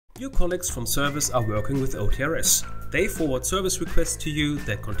Your colleagues from service are working with OTRS. They forward service requests to you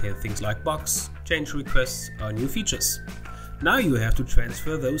that contain things like bugs, change requests, or new features. Now you have to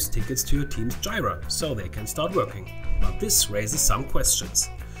transfer those tickets to your team's JIRA so they can start working. But this raises some questions.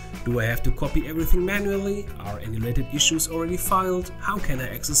 Do I have to copy everything manually? Are any related issues already filed? How can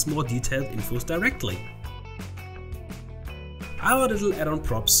I access more detailed infos directly? Our little add-on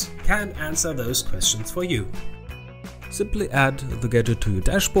PrOps can answer those questions for you. Simply add the gadget to your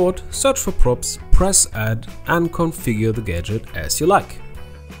dashboard, search for PrOps, press Add and configure the gadget as you like.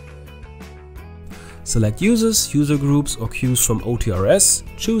 Select users, user groups or queues from OTRS,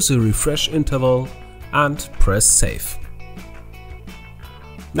 choose a refresh interval and press Save.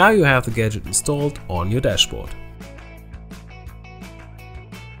 Now you have the gadget installed on your dashboard.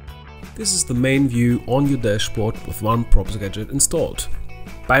 This is the main view on your dashboard with one PrOps gadget installed.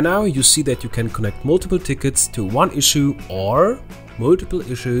 By now you see that you can connect multiple tickets to one issue or multiple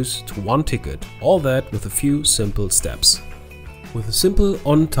issues to one ticket, all that with a few simple steps. With a simple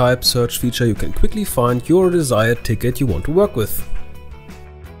on-type search feature you can quickly find your desired ticket you want to work with.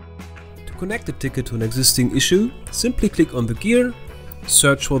 To connect a ticket to an existing issue, simply click on the gear,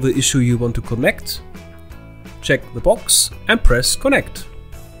 search for the issue you want to connect, check the box and press Connect.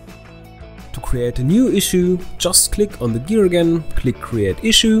 To create a new issue, just click on the gear again, click Create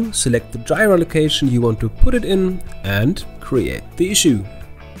Issue, select the JIRA location you want to put it in and create the issue.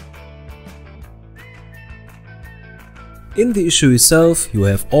 In the issue itself, you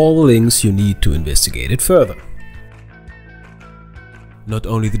have all the links you need to investigate it further. Not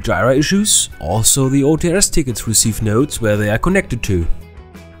only the JIRA issues, also the OTRS tickets receive nodes where they are connected to.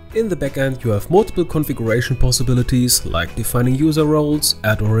 In the backend you have multiple configuration possibilities like defining user roles,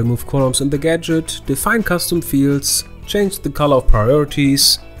 add or remove columns in the gadget, define custom fields, change the color of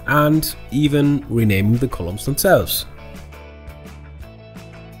priorities and even renaming the columns themselves.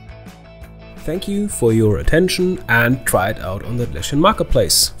 Thank you for your attention and try it out on the Atlassian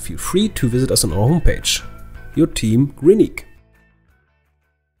Marketplace. Feel free to visit us on our homepage. Your team, greenique.